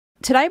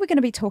today we're going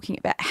to be talking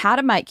about how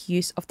to make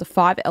use of the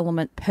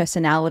 5-element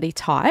personality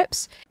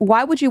types.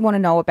 Why would you want to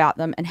know about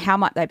them, and how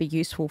might they be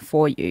useful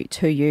for you,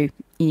 to you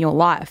in your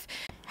life?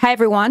 Hey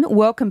everyone,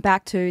 welcome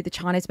back to the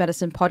Chinese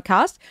Medicine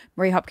Podcast.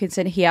 Marie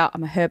Hopkinson here.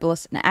 I'm a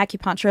herbalist and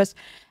acupuncturist,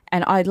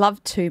 and I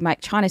love to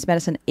make Chinese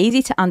medicine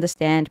easy to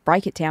understand,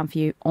 break it down for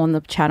you on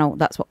the channel.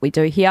 That's what we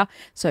do here.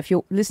 So if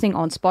you're listening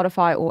on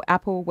Spotify or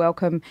Apple,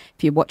 welcome.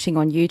 If you're watching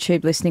on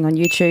YouTube, listening on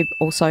YouTube,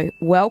 also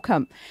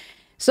welcome.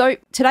 So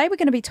today we're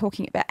going to be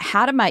talking about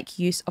how to make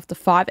use of the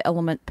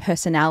 5-element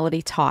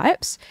personality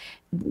types.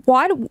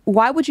 Why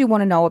would you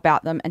want to know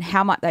about them, and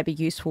how might they be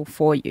useful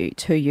for you,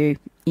 to you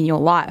in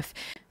your life?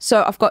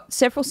 So I've got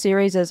several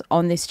series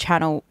on this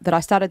channel that I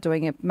started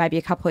doing maybe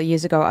a couple of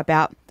years ago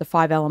about the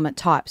 5-element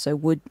types. So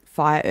wood,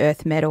 fire,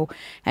 earth, metal,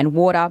 and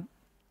water.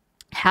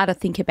 How to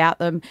think about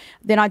them.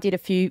 Then I did a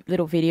few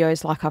little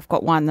videos, like I've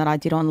got one that I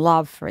did on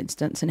love, for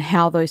instance, and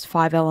how those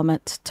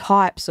 5-element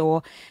types,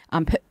 or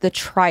the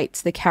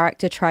traits, the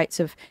character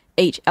traits of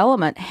each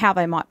element, how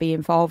they might be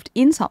involved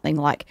in something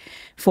like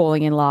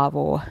falling in love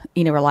or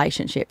in a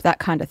relationship, that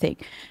kind of thing.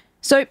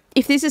 So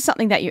if this is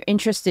something that you're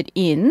interested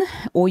in,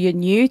 or you're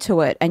new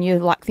to it and you're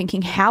like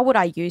thinking, how would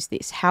I use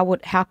this? How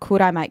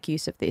could I make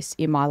use of this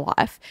in my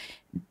life?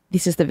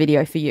 This is the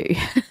video for you.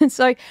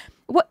 So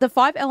what the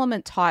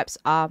 5-element types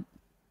are,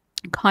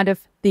 kind of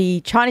the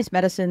Chinese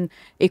medicine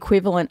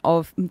equivalent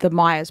of the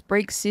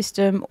Myers-Briggs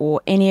system or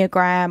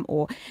Enneagram,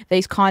 or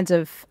these kinds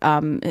of,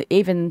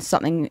 even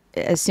something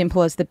as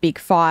simple as the Big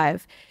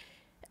Five.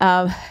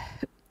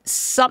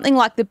 Something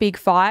like the Big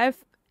Five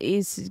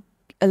is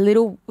a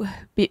little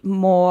bit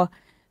more,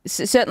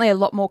 certainly a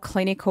lot more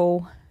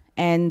clinical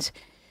and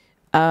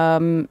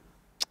done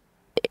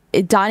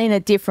in a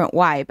different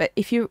way. But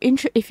if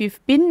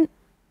you've been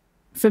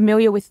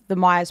familiar with the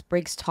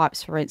Myers-Briggs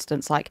types, for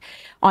instance, like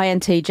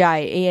INTJ,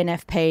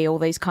 ENFP, all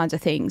these kinds of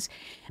things,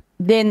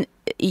 then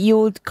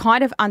you'll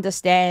kind of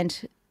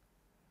understand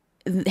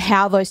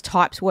how those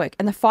types work.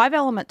 And the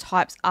 5-element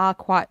types are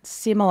quite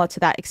similar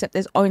to that, except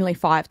there's only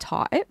 5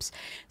 types.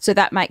 So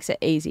that makes it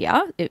easier.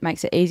 It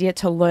makes it easier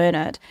to learn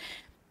it.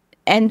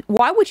 And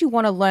why would you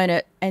want to learn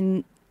it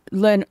and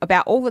learn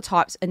about all the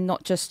types and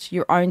not just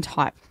your own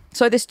type?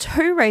 So there's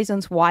 2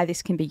 reasons why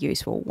this can be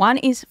useful. One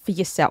is for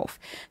yourself,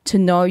 to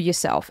know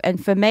yourself.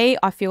 And for me,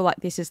 I feel like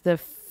this is the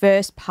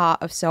first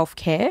part of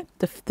self-care.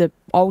 The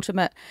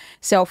ultimate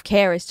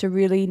self-care is to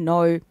really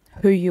know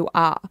who you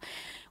are.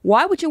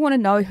 Why would you want to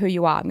know who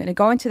you are? I'm going to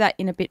go into that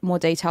in a bit more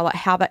detail, like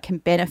how that can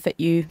benefit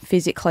you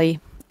physically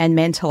and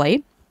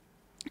mentally.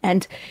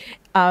 And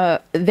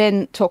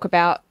then talk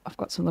about, I've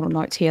got some little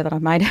notes here that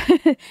I've made,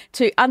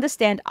 to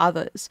understand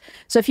others.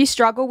 So if you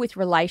struggle with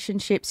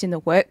relationships in the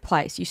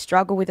workplace, you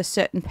struggle with a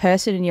certain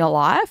person in your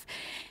life,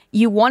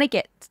 you want to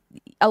get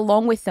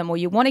along with them, or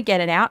you want to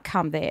get an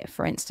outcome there,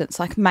 for instance.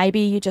 Like maybe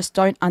you just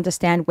don't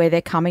understand where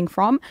they're coming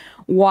from.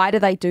 Why do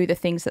they do the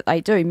things that they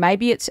do?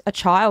 Maybe it's a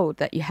child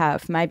that you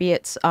have. Maybe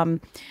it's a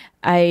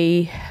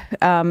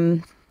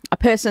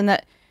person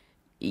that,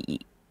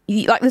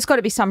 like, there's got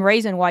to be some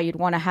reason why you'd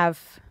want to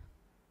have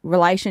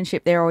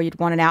relationship there, or you'd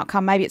want an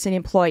outcome. Maybe it's an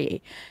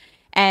employee,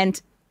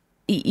 and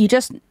you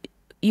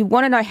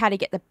want to know how to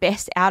get the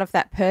best out of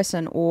that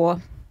person, or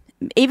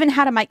even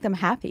how to make them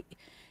happy.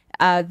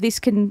 This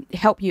can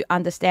help you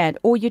understand.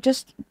 Or you're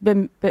just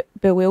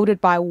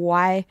bewildered by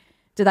why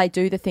do they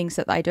do the things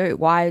that they do?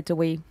 Why do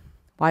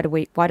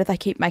they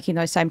keep making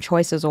those same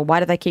choices, or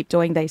why do they keep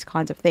doing these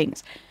kinds of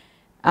things?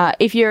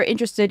 If you're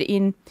interested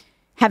in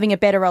having a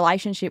better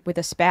relationship with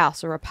a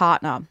spouse or a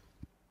partner,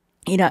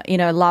 in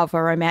a love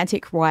or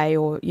romantic way,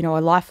 or a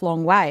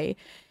lifelong way,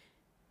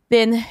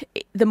 then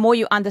the more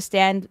you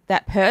understand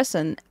that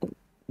person,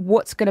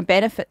 what's going to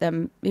benefit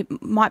them, it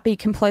might be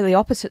completely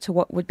opposite to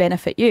what would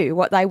benefit you,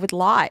 what they would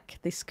like.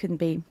 This can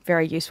be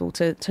very useful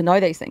to know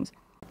these things.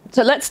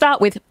 So let's start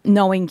with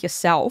knowing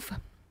yourself.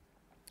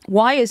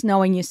 Why is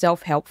knowing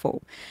yourself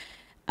helpful?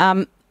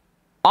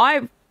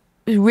 I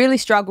really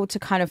struggled to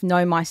kind of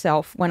know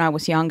myself when I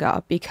was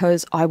younger,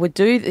 because I would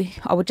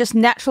just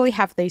naturally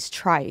have these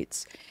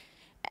traits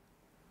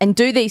and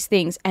do these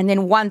things, and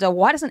then wonder,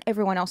 why doesn't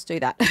everyone else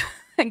do that?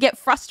 And get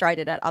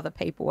frustrated at other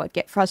people. I'd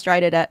get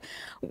frustrated at,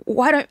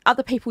 why don't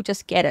other people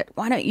just get it?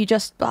 Why don't you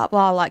just blah,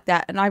 blah, like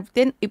that?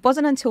 And it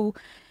wasn't until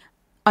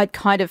I'd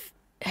kind of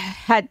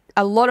had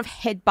a lot of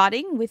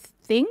head-butting with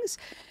things,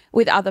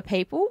 with other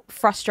people,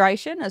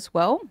 frustration as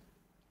well.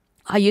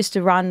 I used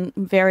to run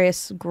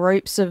various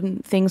groups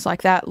and things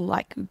like that,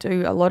 like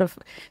do a lot of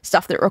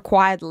stuff that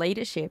required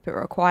leadership. It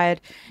required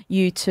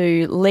you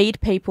to lead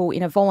people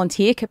in a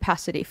volunteer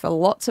capacity for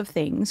lots of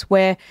things,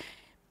 where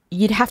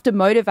you'd have to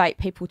motivate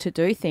people to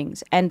do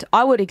things. And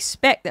I would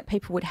expect that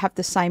people would have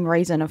the same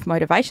reason of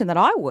motivation that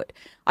I would.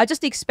 I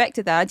just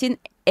expected that. I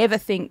didn't ever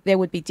think there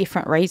would be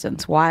different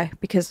reasons. Why?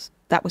 Because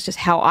that was just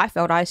how I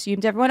felt. I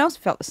assumed everyone else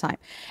felt the same.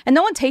 And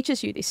no one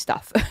teaches you this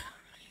stuff.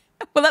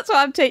 Well, that's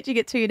why I'm teaching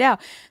it to you now.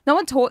 No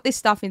one taught this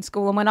stuff in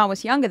school. And when I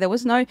was younger, there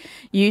was no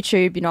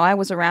YouTube. I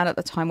was around at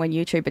the time when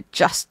YouTube had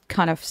just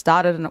kind of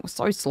started, and it was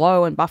so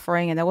slow and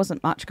buffering, and there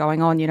wasn't much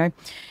going on,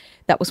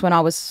 That was when I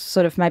was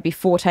sort of maybe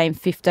 14,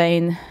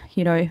 15,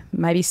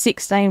 maybe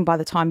 16 by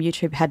the time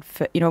YouTube had,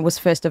 was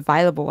first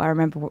available. I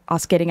remember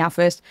us getting our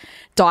first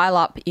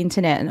dial-up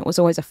internet, and it was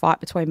always a fight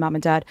between mum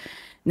and dad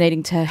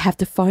needing to have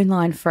the phone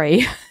line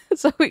free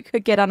so we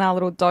could get on our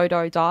little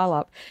Dodo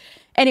dial-up.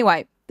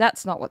 Anyway,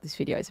 that's not what this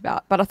video is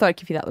about, but I thought I'd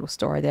give you that little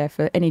story there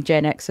for any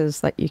Gen Xers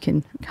that you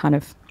can kind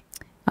of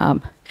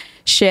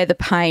share the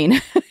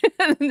pain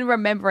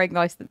remembering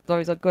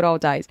those are good old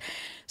days.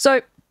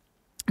 So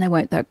they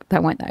weren't that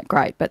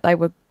great, but they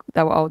were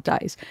old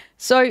days.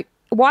 So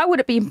why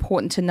would it be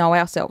important to know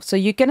ourselves? So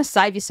you're going to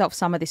save yourself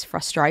some of this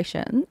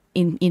frustration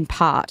in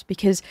part,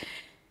 because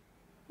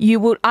you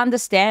would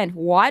understand,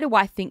 why do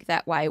I think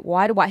that way?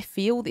 Why do I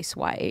feel this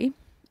way?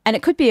 And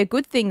it could be a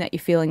good thing that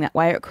you're feeling that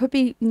way, or it could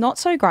be not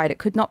so great. It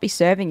could not be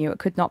serving you. It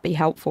could not be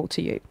helpful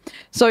to you.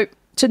 So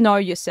to know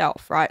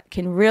yourself, right,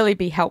 can really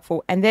be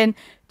helpful. And then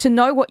to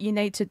know what you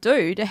need to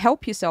do to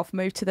help yourself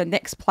move to the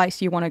next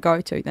place you want to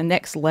go to, the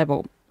next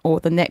level, or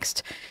the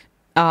next,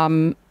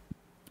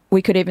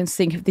 we could even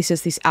think of this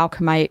as this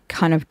alchemic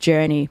kind of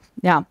journey.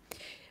 Now,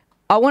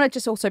 I want to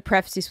just also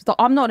preface this with,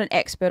 I'm not an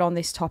expert on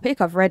this topic.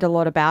 I've read a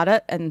lot about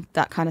it and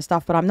that kind of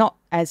stuff, but I'm not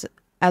as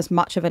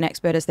much of an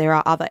expert as there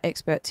are other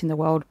experts in the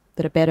world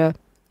that are better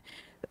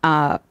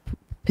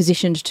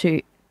positioned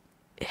to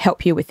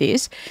help you with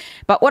this.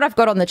 But what I've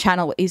got on the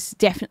channel is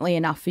definitely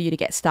enough for you to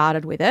get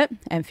started with it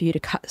and for you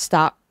to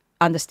start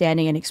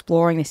understanding and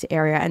exploring this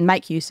area and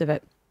make use of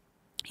it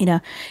in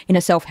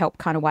a self-help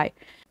kind of way.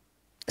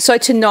 So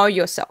to know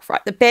yourself,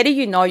 right? The better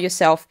you know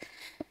yourself,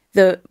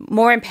 the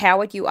more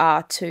empowered you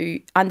are to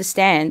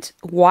understand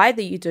why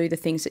you do the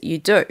things that you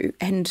do.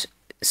 And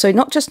so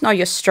not just know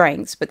your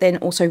strengths, but then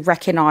also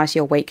recognize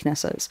your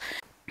weaknesses.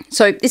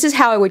 So this is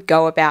how I would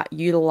go about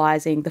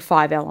utilizing the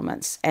 5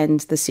 elements and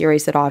the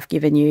series that I've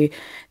given you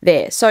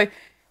there. So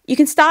you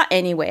can start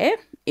anywhere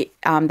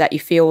that you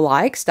feel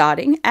like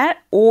starting at,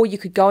 or you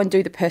could go and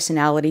do the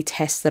personality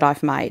test that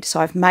I've made. So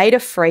I've made a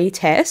free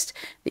test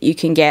that you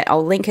can get.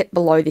 I'll link it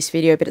below this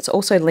video, but it's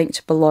also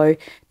linked below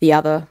the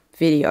other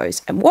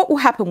videos. And what will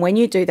happen when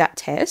you do that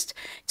test,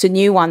 it's a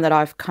new one that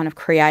I've kind of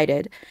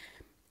created.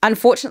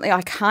 Unfortunately,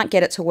 I can't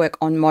get it to work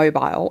on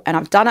mobile, and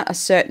I've done it a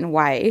certain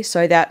way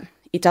so that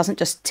it doesn't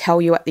just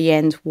tell you at the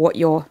end what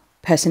your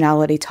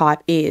personality type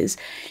is.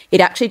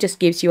 It actually just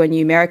gives you a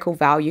numerical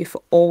value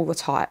for all the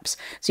types.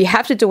 So you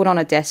have to do it on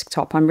a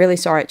desktop. I'm really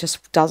sorry, I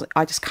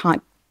just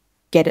can't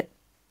get it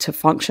to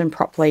function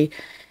properly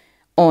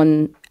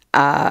on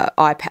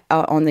iPad,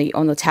 on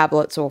the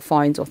tablets or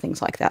phones or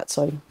things like that.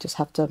 So just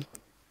have to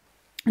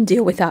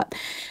deal with that.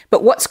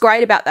 But what's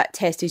great about that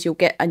test is you'll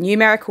get a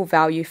numerical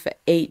value for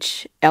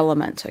each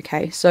element,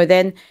 okay? So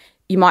then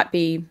you might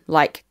be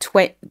like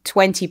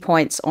 20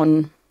 points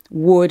on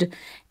wood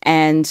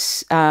and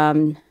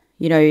 15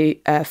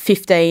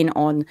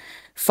 on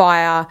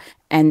fire,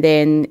 and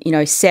then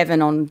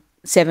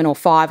 7 or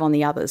 5 on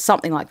the others,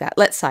 something like that.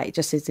 Let's say,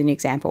 just as an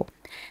example.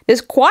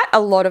 There's quite a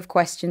lot of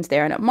questions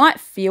there, and it might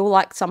feel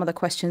like some of the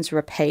questions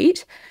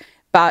repeat,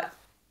 but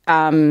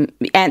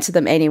answer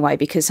them anyway,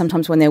 because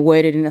sometimes when they're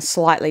worded in a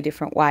slightly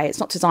different way, it's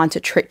not designed to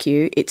trick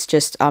you. It's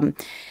just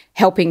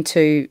helping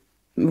to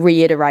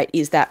reiterate,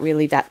 is that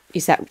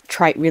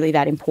trait really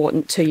that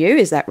important to you?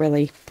 Is that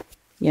really,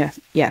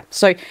 yeah.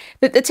 So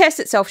the test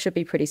itself should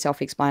be pretty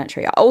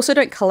self-explanatory. I also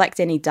don't collect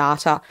any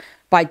data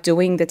by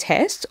doing the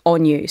test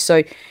on you.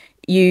 So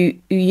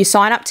you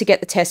sign up to get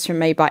the test from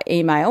me by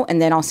email,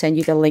 and then I'll send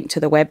you the link to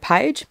the web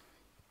page.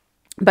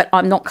 But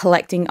I'm not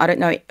collecting, I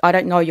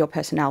don't know your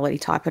personality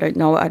type.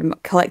 I'm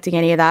collecting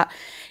any of that.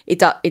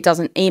 It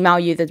doesn't email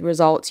you the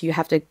results. You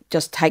have to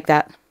just take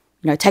that,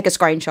 take a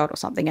screenshot or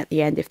something at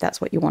the end if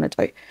that's what you want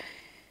to do.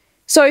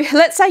 So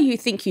let's say you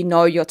think you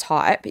know your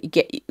type, you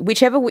get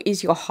whichever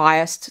is your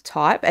highest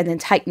type, and then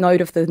take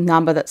note of the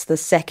number that's the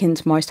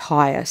second most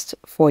highest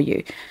for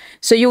you.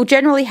 So you'll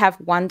generally have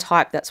one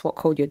type that's what's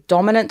called your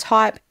dominant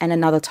type, and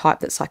another type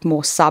that's like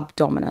more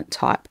subdominant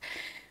type.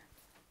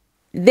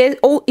 There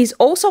is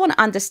also an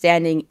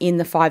understanding in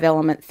the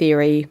 5-element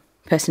theory,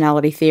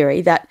 personality theory,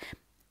 that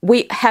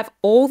we have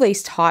all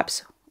these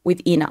types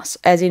within us,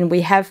 as in we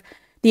have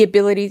the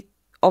ability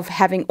of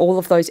having all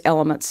of those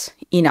elements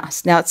in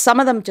us. Now, some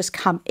of them just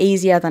come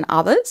easier than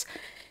others.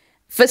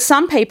 For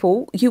some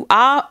people, you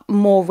are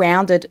more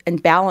rounded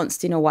and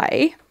balanced in a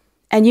way,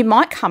 and you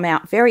might come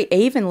out very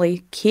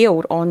evenly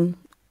keeled on,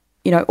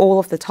 all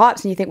of the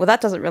types, and you think, well,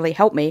 that doesn't really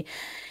help me.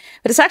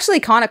 But it's actually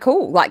kind of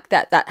cool like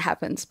that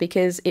happens,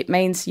 because it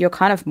means you're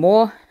kind of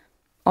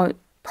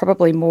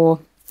probably more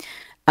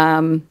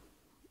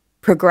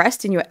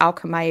progressed in your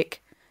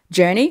alchemic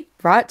journey,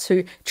 right,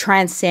 to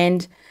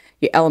transcend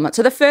your element.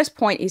 So the first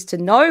point is to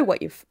know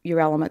what your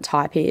element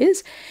type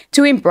is,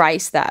 to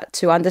embrace that,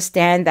 to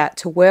understand that,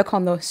 to work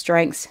on those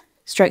strengths,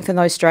 strengthen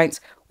those strengths,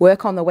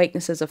 work on the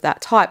weaknesses of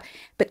that type,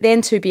 but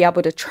then to be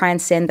able to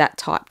transcend that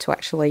type to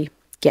actually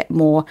get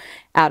more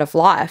out of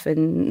life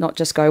and not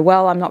just go,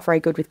 well, I'm not very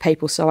good with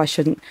people, so I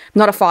shouldn't, I'm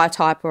not a fire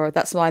type, or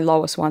that's my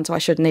lowest one, so I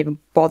shouldn't even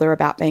bother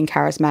about being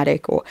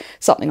charismatic or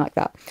something like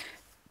that.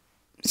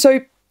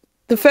 So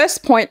the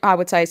first point I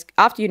would say is,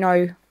 after you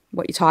know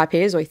what your type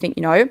is, or you think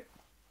you know,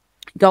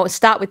 go and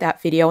start with that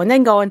video and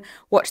then go and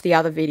watch the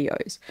other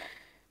videos.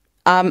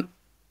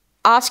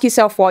 Ask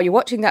yourself while you're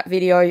watching that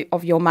video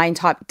of your main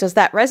type, does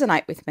that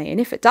resonate with me? And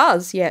if it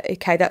does, yeah,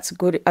 okay, that's a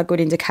good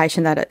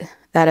indication that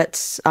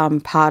it's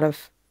part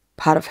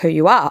of who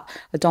you are,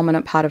 a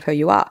dominant part of who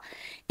you are.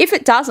 If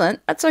it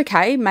doesn't, that's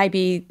okay.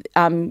 Maybe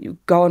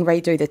go and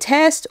redo the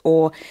test,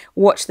 or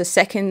watch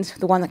the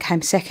one that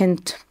came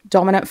second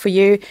dominant for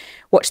you.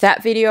 Watch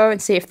that video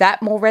and see if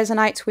that more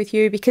resonates with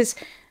you, because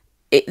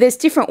there's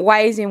different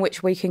ways in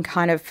which we can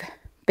kind of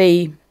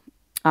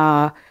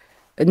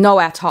know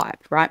our type,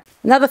 right?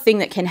 Another thing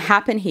that can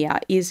happen here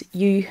is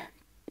you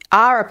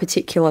are a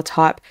particular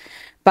type,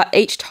 but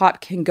each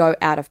type can go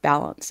out of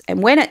balance.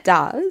 And when it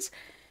does,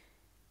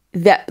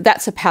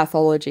 that's a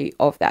pathology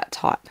of that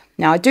type.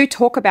 Now, I do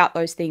talk about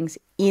those things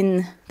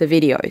in the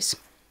videos,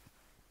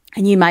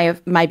 and you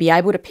may be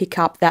able to pick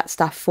up that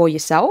stuff for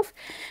yourself,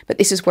 but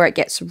this is where it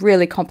gets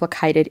really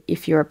complicated.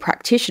 If you're a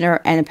practitioner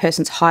and a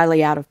person's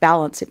highly out of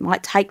balance, it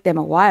might take them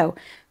a while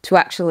to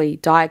actually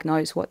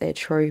diagnose what their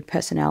true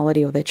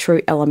personality or their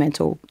true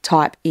elemental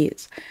type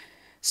is.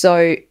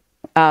 So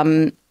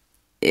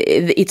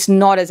it's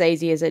not as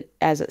easy as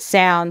it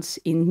sounds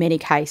in many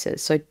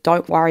cases. So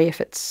don't worry if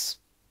it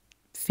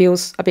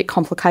feels a bit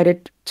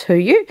complicated to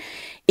you.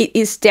 It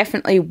is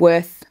definitely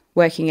worth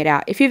working it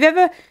out. If you've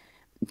ever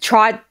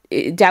tried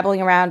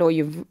dabbling around, or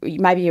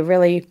maybe you're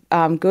really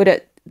good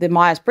at the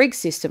Myers-Briggs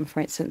system, for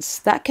instance,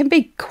 that can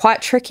be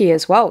quite tricky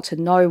as well to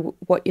know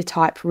what your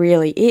type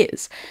really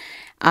is.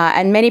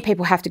 And many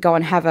people have to go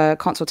and have a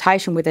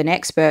consultation with an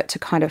expert to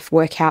kind of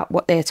work out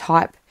what their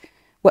type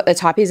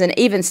is. And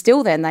even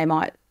still then, they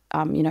might,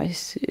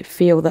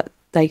 feel that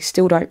they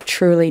still don't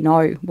truly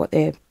know what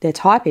their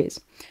type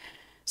is.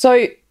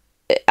 So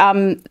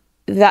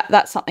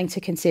that's something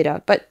to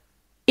consider. But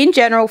in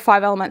general,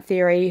 5-element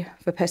theory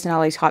for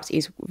personality types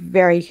is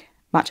very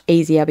much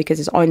easier because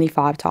there's only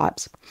 5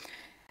 types.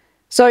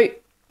 So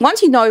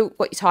once you know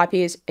what your type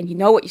is and you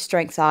know what your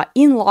strengths are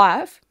in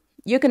life,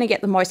 you're going to get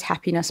the most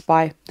happiness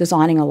by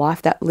designing a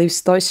life that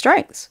lives those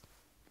strengths.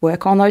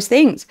 Work on those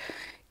things.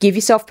 Give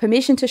yourself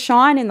permission to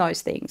shine in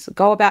those things.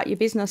 Go about your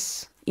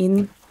business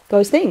in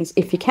those things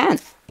if you can.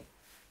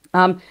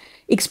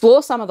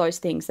 Explore some of those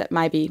things that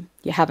maybe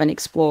you haven't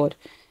explored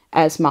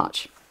as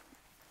much.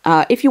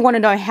 If you want to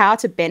know how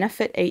to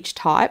benefit each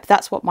type,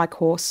 that's what my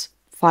course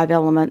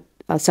 5-element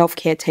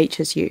self-care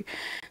teaches you.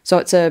 So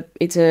it's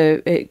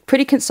a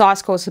pretty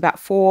concise course, about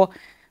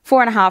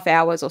 4.5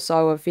 hours or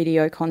so of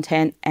video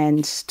content,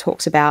 and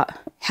talks about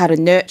how to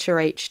nurture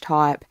each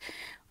type,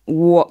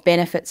 what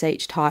benefits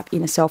each type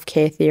in a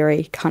self-care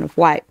theory kind of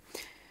way.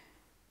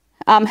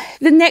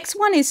 The next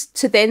one is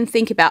to then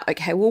think about,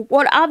 okay, well,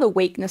 what are the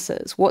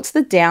weaknesses? What's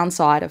the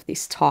downside of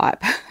this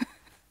type?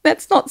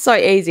 That's not so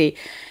easy.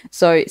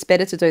 So it's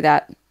better to do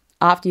that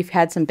after you've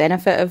had some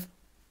benefit of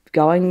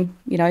going,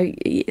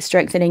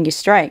 strengthening your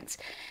strengths.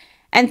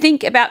 And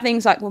think about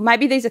things like, well,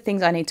 maybe these are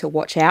things I need to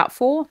watch out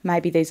for.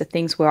 Maybe these are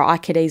things where I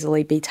could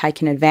easily be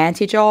taken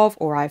advantage of,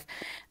 or I've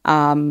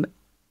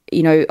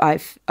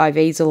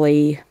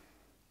easily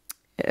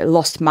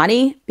lost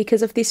money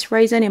because of this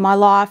reason in my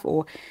life,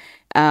 or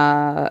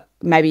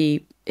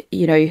maybe,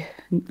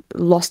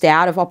 lost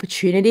out of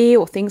opportunity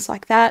or things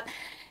like that.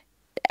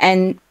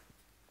 And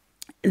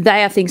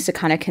they are things to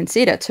kind of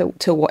consider,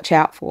 to watch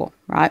out for,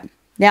 right?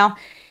 Now,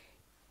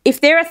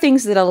 if there are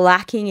things that are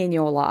lacking in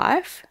your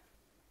life,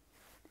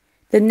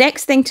 the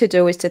next thing to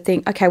do is to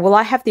think, okay, well,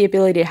 I have the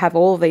ability to have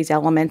all of these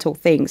elemental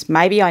things.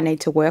 Maybe I need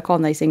to work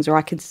on these things,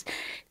 or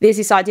there's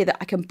this idea that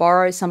I can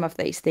borrow some of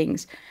these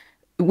things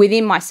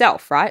within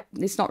myself, right?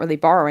 It's not really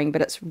borrowing,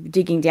 but it's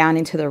digging down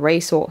into the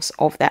resource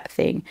of that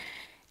thing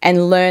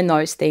and learn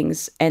those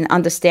things and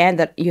understand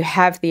that you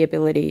have the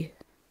ability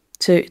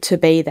to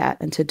be that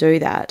and to do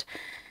that.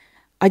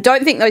 I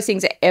don't think those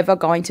things are ever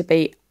going to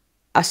be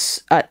a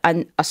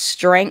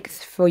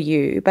strength for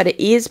you, but it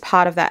is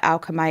part of that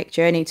alchemic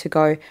journey to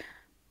go,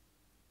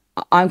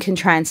 I can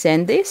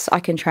transcend this. I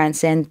can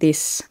transcend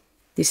this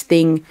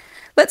thing.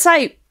 Let's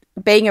say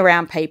being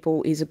around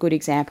people is a good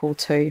example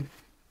to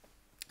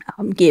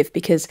give,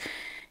 because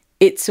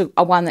it's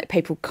a one that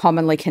people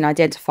commonly can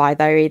identify.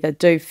 They either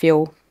do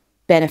feel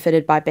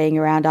benefited by being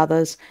around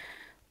others,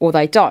 or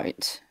they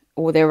don't.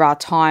 Or there are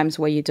times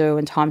where you do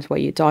and times where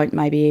you don't,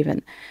 maybe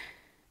even.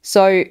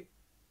 So,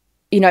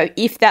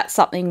 if that's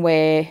something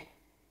where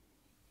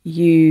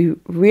you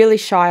really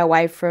shy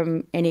away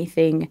from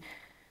anything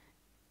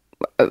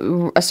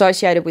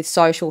associated with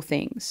social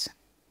things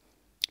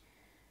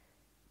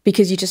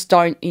because you just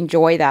don't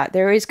enjoy that,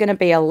 there is going to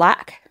be a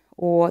lack,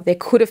 or there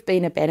could have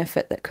been a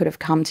benefit that could have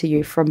come to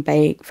you from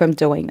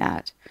doing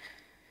that.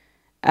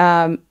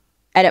 And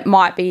it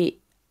might be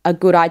a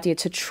good idea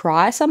to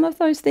try some of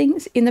those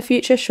things in the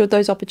future should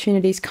those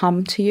opportunities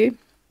come to you,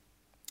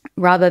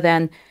 rather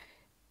than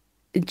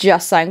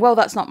just saying, well,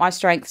 that's not my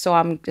strength, so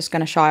I'm just going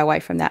to shy away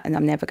from that and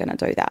I'm never going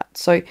to do that.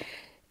 So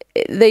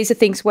these are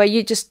things where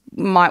you just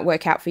might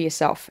work out for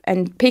yourself,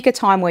 and pick a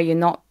time where you're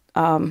not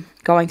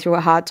going through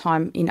a hard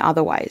time in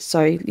other ways.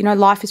 So, you know,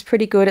 life is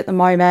pretty good at the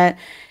moment.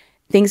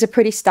 Things are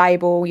pretty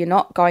stable. You're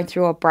not going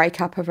through a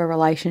breakup of a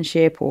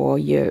relationship, or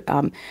you're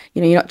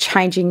not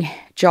changing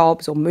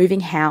jobs or moving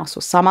house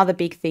or some other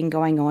big thing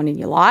going on in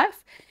your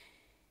life,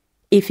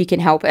 if you can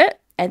help it.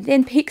 And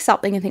then pick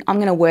something and think, I'm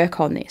going to work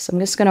on this. I'm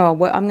going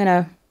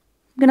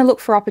to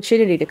look for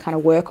opportunity to kind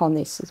of work on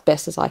this as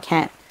best as I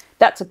can.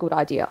 That's a good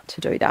idea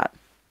to do that.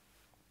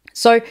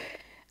 So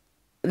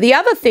the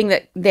other thing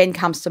that then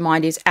comes to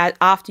mind is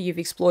after you've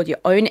explored your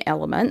own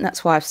element, and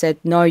that's why I've said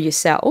know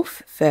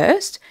yourself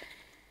first,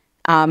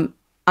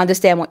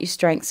 understand what your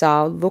strengths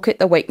are, look at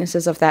the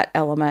weaknesses of that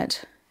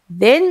element.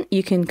 Then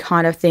you can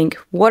kind of think,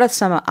 what are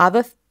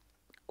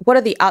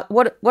the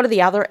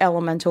other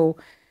elemental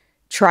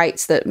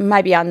traits that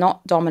maybe are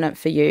not dominant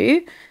for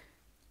you?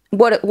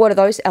 What are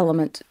those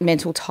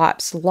mental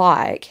types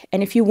like?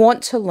 And if you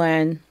want to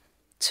learn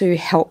to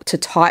help to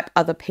type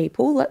other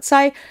people, let's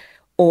say,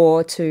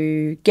 or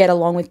to get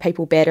along with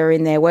people better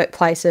in their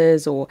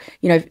workplaces, or,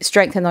 you know,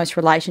 strengthen those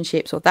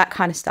relationships or that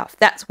kind of stuff,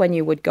 that's when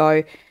you would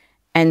go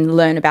and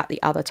learn about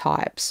the other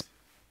types.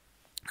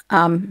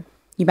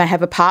 You may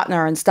have a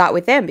partner and start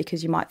with them,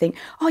 because you might think,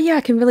 oh yeah,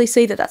 I can really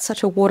see that that's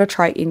such a water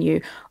trait in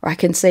you, or I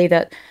can see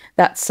that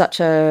that's such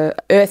a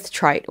earth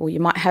trait. Or you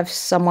might have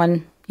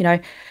someone, you know,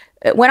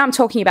 when I'm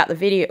talking about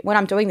when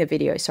I'm doing the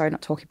video,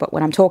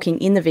 when I'm talking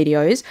in the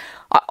videos,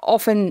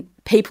 often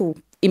people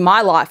in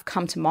my life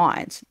come to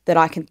mind that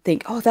I can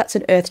think, oh, that's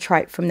an earth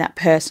trait from that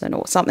person,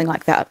 or something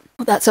like that.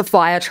 That's a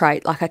fire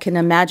trait. Like, I can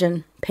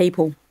imagine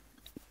people,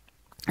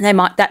 and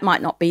that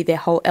might not be their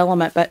whole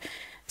element, but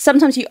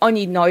sometimes you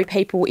only know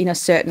people in a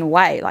certain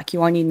way. Like,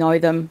 you only know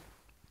them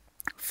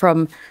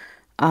from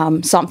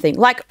something.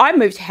 Like, I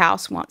moved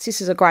house once.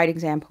 This is a great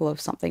example of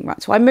something,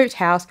 right? So I moved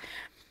house,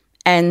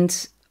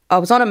 and I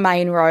was on a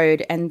main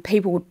road, and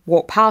people would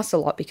walk past a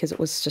lot because it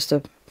was just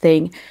a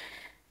thing.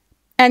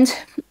 And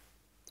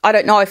I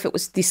don't know if it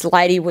was this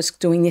lady was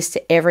doing this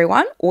to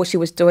everyone, or she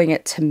was doing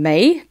it to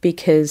me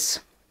because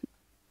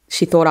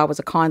she thought I was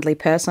a kindly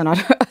person. I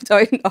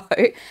don't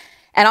know.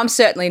 And I'm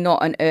certainly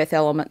not an earth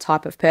element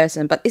type of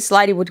person, but this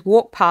lady would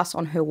walk past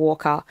on her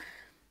walker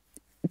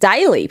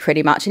daily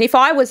pretty much. And if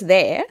I was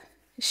there,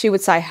 she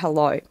would say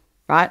hello,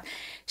 right?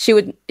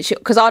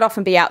 Because I'd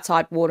often be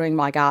outside watering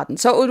my garden.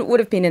 So it would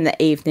have been in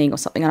the evening or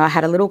something, and I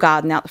had a little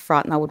garden out the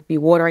front, and I would be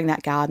watering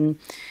that garden.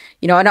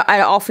 You know, and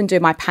I often do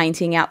my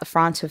painting out the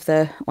front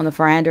on the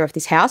veranda of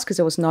this house, because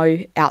there was no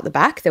out the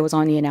back. There was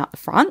only an out the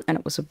front, and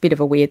it was a bit of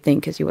a weird thing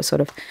because you were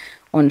sort of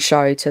on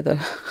show to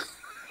the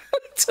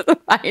to the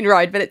main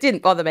road, but it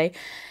didn't bother me.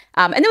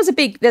 And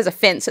there's a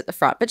fence at the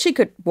front, but she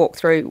could walk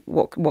through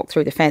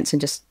the fence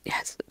and just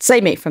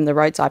see me from the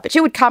roadside. But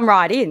she would come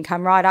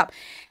right up.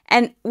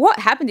 And what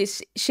happened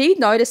is she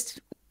noticed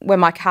when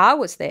my car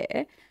was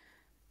there,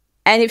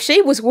 and if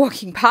she was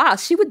walking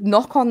past, she would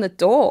knock on the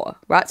door,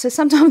 right? So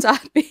sometimes I'd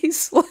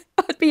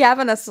be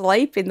having a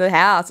sleep in the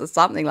house or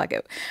something like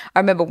it. I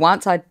remember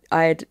once I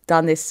had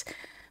done this.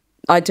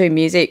 I do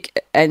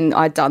music, and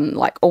I'd done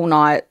like all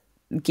night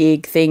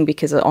gig thing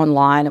because of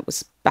online. It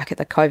was back at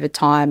the COVID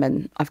time,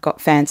 and I've got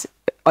fans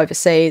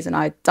overseas, and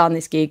I'd done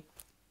this gig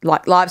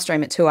like live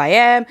stream at 2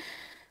 a.m.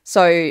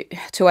 So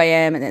 2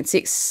 a.m. and then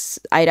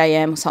 8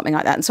 a.m. or something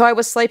like that. And so I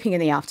was sleeping in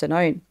the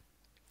afternoon,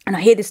 and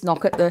I hear this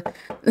knock at the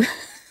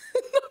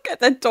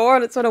door,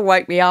 and it sort of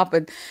woke me up,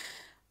 and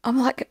I'm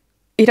like,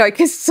 you know,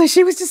 so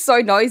she was just so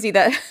nosy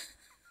that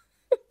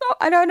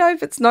I don't know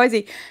if it's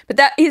nosy, but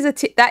that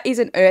is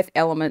an earth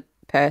element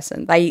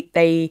person.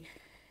 They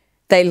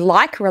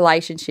like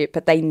relationship,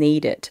 but they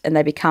need it, and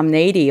they become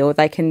needy, or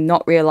they can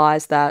not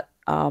realize that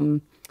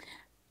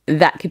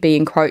that could be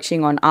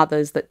encroaching on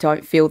others that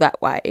don't feel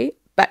that way.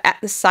 But at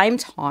the same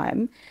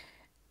time,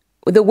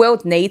 the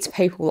world needs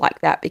people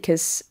like that,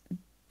 because,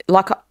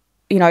 like,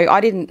 you know,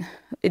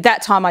 at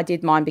that time I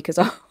did mine because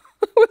I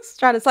was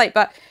trying to sleep,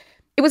 but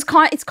it's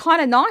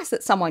kind of nice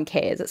that someone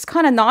cares. It's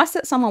kind of nice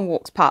that someone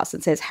walks past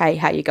and says, hey,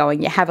 how you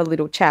going? You have a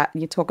little chat,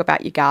 and you talk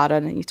about your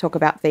garden, and you talk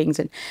about things.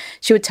 And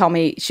she would tell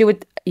me,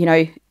 you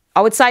know,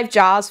 I would save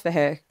jars for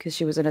her because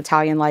she was an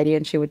Italian lady,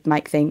 and she would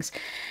make things.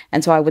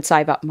 And so I would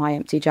save up my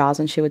empty jars,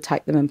 and she would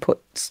take them and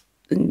put,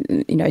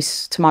 you know,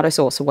 tomato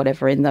sauce or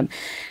whatever in them.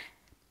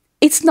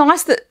 It's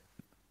nice that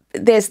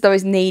there's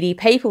those needy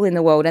people in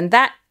the world, and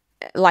that,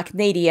 like,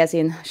 needy as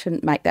in, I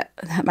shouldn't make that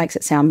makes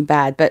it sound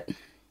bad, but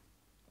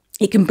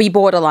it can be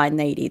borderline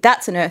needy.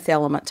 That's an earth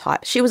element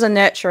type. She was a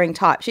nurturing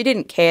type. She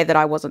didn't care that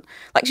I wasn't,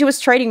 like, she was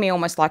treating me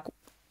almost like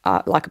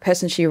a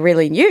person she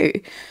really knew,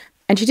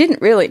 and she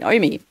didn't really know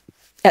me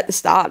at the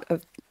start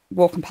of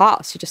walking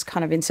past. She just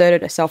kind of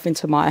inserted herself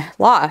into my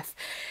life.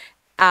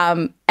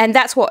 And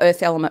that's what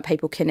earth element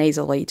people can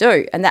easily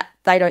do, and that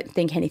they don't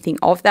think anything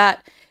of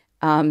that.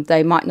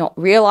 They might not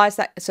realize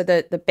that. So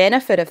the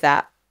benefit of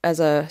that as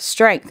a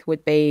strength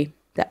would be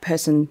that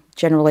person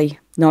generally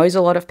knows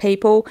a lot of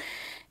people.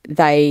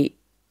 They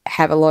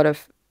have a lot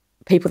of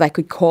people they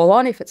could call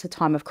on if it's a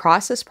time of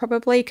crisis,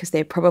 probably, because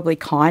they're probably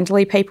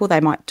kindly people.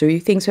 They might do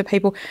things for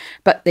people.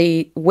 But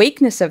the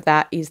weakness of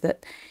that is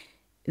that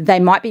they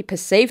might be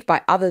perceived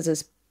by others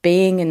as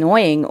being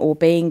annoying or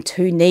being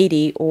too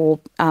needy or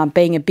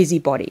being a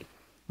busybody,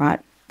 right?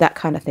 That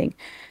kind of thing.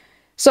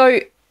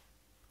 So,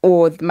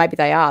 or maybe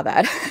they are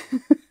that.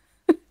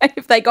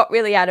 If they got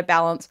really out of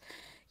balance,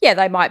 yeah,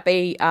 they might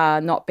be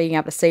not being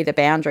able to see the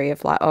boundary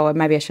of like, oh,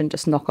 maybe I shouldn't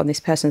just knock on this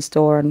person's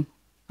door and,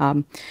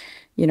 to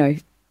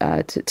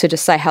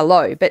just say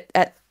hello. But,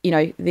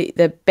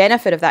 the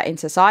benefit of that in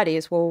society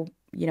is, well,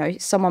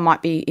 someone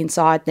might be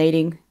inside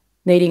needing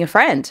a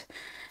friend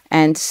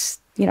and,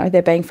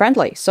 they're being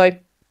friendly. So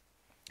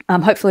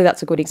hopefully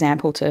that's a good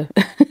example to,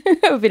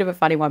 a bit of a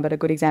funny one, but a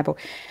good example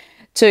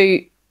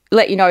to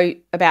let you know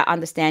about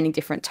understanding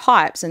different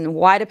types and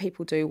why do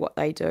people do what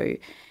they do.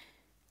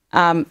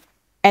 And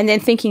then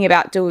thinking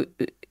about,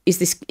 is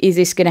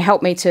this going to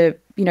help me to,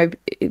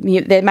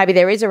 maybe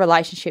there is a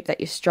relationship that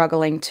you're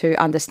struggling to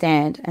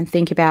understand, and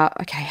think about,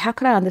 okay, how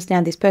can I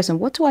understand this person?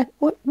 What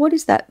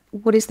is that?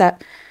 What is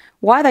that?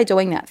 Why are they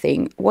doing that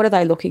thing? What are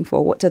they looking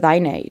for? What do they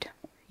need?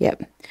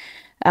 Yep.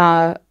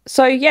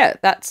 So yeah,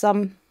 that's,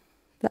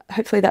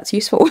 hopefully that's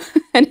useful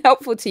and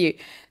helpful to you.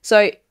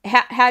 So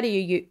how do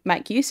you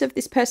make use of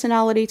this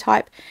personality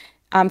type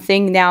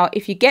thing? Now,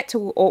 if you get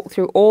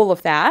through all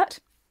of that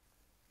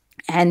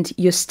and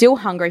you're still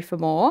hungry for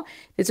more,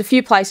 there's a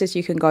few places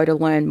you can go to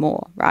learn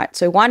more, right?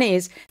 So one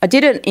is, I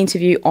did an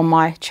interview on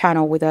my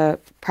channel with a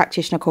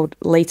practitioner called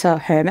Lita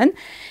Herman,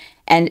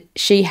 and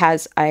she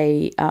has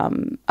a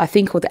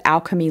thing called the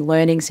Alchemy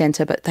Learning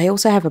Center, but they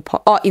also have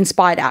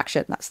Inspired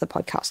Action. That's the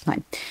podcast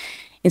name.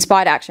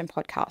 Inspired Action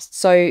podcast.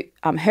 So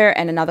her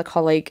and another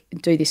colleague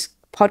do this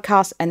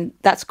podcast, and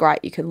that's great.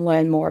 You can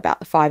learn more about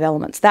the 5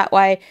 elements that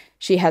way.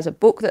 She has a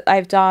book that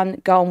they've done.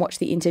 Go and watch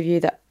the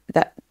interview that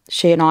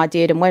she and I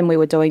did. And when we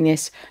were doing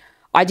this,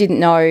 I didn't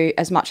know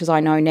as much as I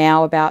know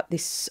now about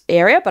this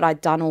area, but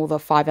I'd done all the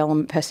 5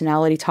 element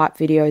personality type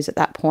videos at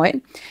that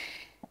point.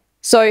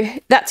 So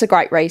that's a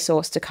great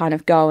resource to kind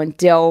of go and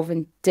delve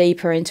and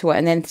deeper into it.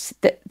 And then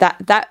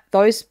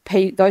those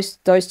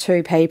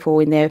 2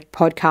 people in their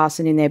podcast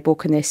and in their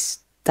book, and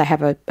they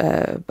have a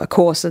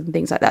course and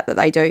things like that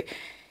they do,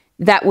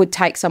 that would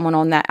take someone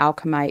on that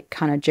alchemy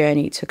kind of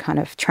journey to kind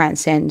of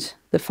transcend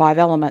the 5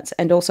 elements,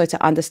 and also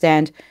to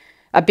understand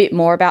a bit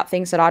more about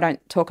things that I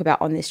don't talk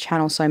about on this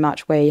channel so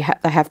much, where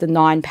they have the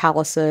 9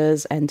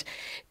 palaces and,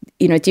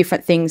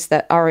 different things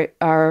that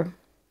are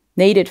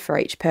needed for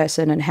each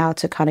person, and how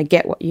to kind of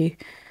get what you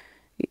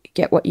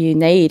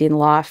need in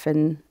life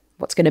and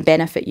what's going to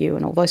benefit you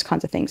and all those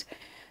kinds of things.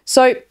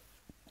 So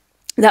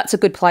that's a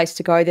good place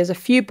to go. There's a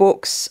few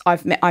books.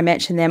 I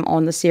mentioned them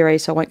on the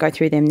series, so I won't go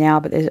through them now,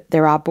 but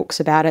there are books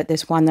about it.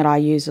 There's one that I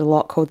use a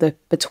lot called the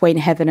Between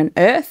Heaven and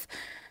Earth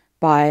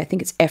by, I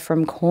think it's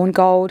Ephraim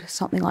Korngold,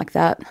 something like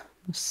that.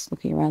 I'm just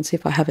looking around, see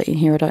if I have it in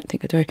here. I don't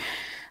think I do.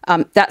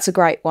 That's a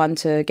great one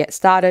to get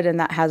started, and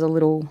that has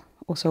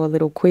also a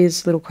little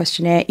quiz, little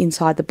questionnaire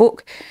inside the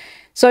book.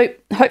 So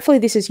hopefully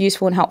this is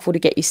useful and helpful to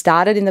get you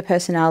started in the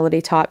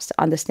personality types, to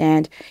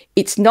understand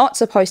it's not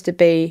supposed to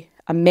be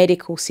a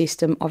medical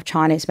system of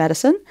Chinese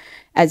medicine,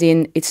 as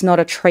in it's not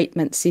a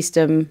treatment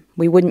system.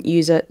 We wouldn't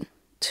use it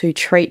to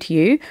treat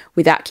you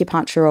with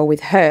acupuncture or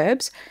with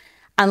herbs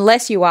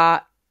unless you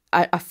are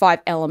a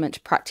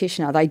 5-element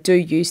practitioner. They do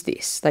use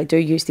this. They do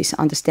use this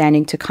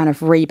understanding to kind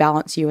of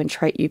rebalance you and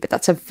treat you. But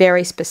that's a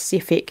very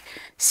specific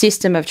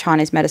system of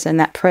Chinese medicine.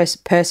 That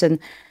person,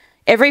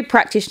 every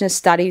practitioner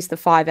studies the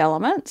 5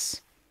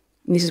 elements.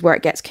 And this is where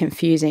it gets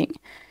confusing.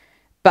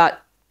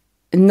 But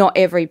not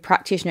every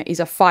practitioner is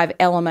a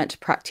 5-element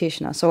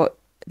practitioner. So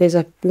there's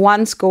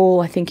one school,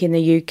 I think, in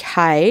the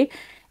UK,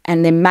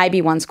 and there may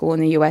be one school in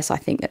the US, I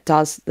think,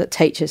 that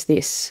teaches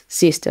this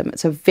system.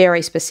 It's a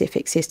very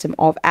specific system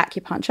of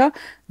acupuncture,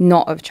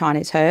 not of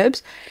Chinese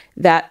herbs,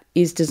 that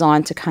is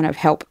designed to kind of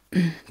help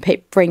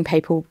bring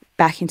people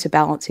back into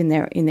balance in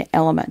their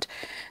element.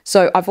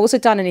 So I've also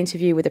done an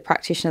interview with a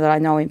practitioner that I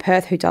know in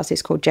Perth who does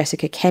this, called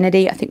Jessica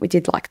Kennedy. I think we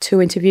did like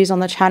 2 interviews on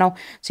the channel,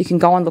 so you can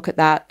go and look at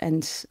that.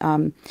 And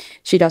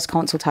she does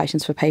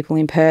consultations for people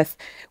in Perth,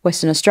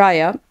 Western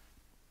Australia.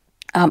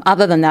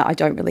 Other than that, I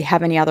don't really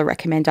have any other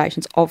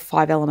recommendations of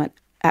 5-element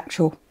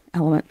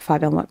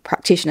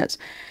practitioners.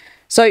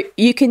 So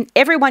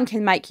everyone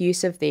can make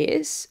use of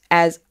this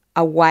as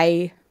a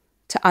way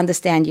to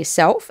understand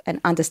yourself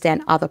and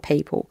understand other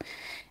people.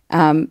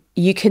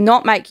 You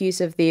cannot make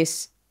use of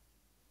this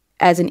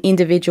as an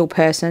individual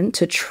person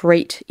to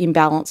treat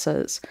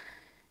imbalances.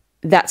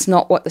 That's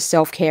not what the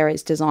self-care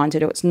is designed to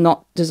do. It's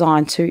not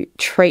designed to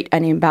treat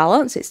an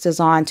imbalance. It's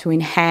designed to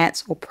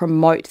enhance or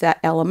promote that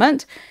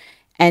element,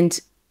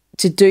 and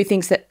to do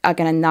things that are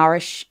going to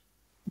nourish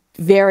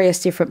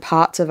various different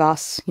parts of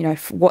us,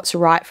 what's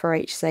right for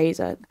each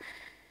season,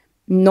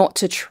 not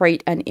to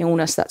treat an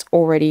illness that's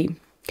already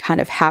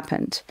kind of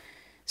happened.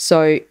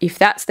 So if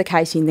that's the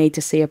case, you need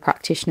to see a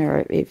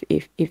practitioner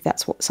if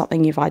that's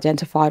something you've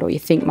identified or you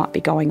think might be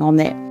going on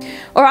there.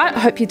 All right, I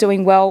hope you're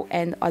doing well,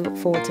 and I look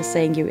forward to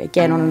seeing you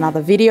again on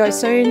another video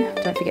soon.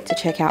 Don't forget to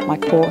check out my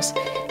course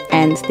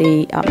and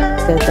the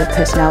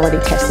personality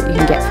test that you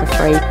can get for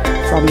free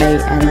from me,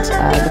 and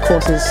the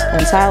course is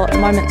on sale at the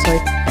moment, so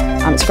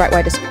it's a great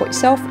way to support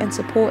yourself and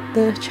support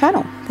the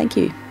channel. Thank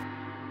you.